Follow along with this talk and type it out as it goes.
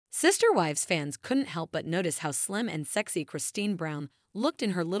Sister Wives fans couldn't help but notice how slim and sexy Christine Brown looked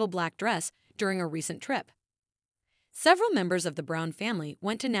in her little black dress during a recent trip. Several members of the Brown family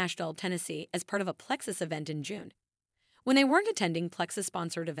went to Nashville, Tennessee as part of a Plexus event in June. When they weren't attending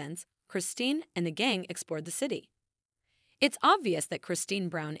Plexus-sponsored events, Christine and the gang explored the city. It's obvious that Christine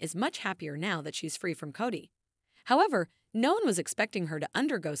Brown is much happier now that she's free from Cody. However, no one was expecting her to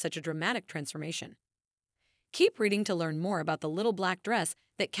undergo such a dramatic transformation. Keep reading to learn more about the little black dress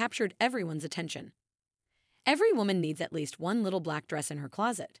that captured everyone's attention. Every woman needs at least one little black dress in her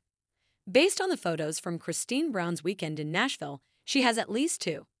closet. Based on the photos from Christine Brown's weekend in Nashville, she has at least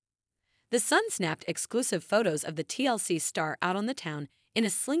two. The Sun snapped exclusive photos of the TLC star out on the town in a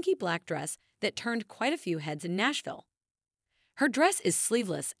slinky black dress that turned quite a few heads in Nashville. Her dress is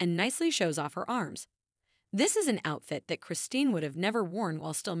sleeveless and nicely shows off her arms. This is an outfit that Christine would have never worn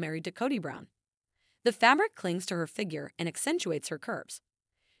while still married to Cody Brown. The fabric clings to her figure and accentuates her curves.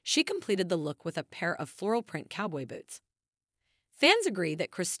 She completed the look with a pair of floral print cowboy boots. Fans agree that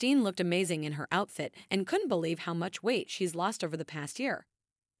Christine looked amazing in her outfit and couldn't believe how much weight she's lost over the past year.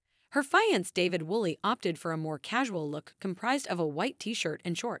 Her fiancé David Woolley opted for a more casual look comprised of a white t-shirt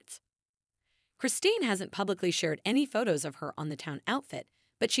and shorts. Christine hasn't publicly shared any photos of her on the town outfit,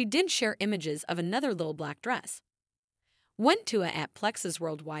 but she did share images of another little black dress. Went to a at Plexus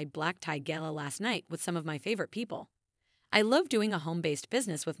Worldwide black tie gala last night with some of my favorite people. I love doing a home-based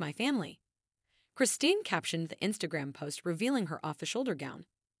business with my family. Christine captioned the Instagram post revealing her off-the-shoulder gown.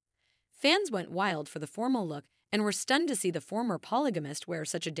 Fans went wild for the formal look and were stunned to see the former polygamist wear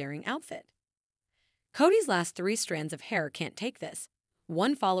such a daring outfit. Cody's last 3 strands of hair can't take this,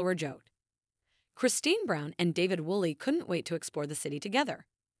 one follower joked. Christine Brown and David Woolley couldn't wait to explore the city together.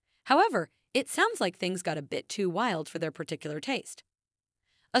 However, it sounds like things got a bit too wild for their particular taste.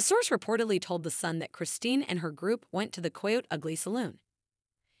 A source reportedly told The Sun that Christine and her group went to the Coyote Ugly Saloon.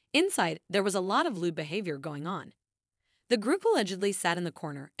 Inside, there was a lot of lewd behavior going on. The group allegedly sat in the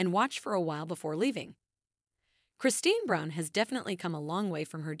corner and watched for a while before leaving. Christine Brown has definitely come a long way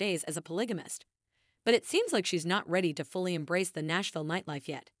from her days as a polygamist, but it seems like she's not ready to fully embrace the Nashville nightlife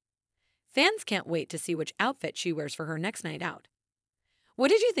yet. Fans can't wait to see which outfit she wears for her next night out. What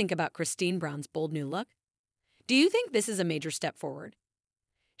did you think about Christine Brown's bold new look? Do you think this is a major step forward?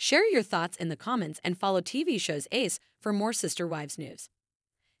 Share your thoughts in the comments and follow TV shows Ace for more Sister Wives news.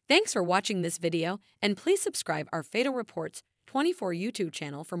 Thanks for watching this video, and please subscribe our Fatal Reports 24 YouTube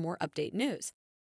channel for more update news.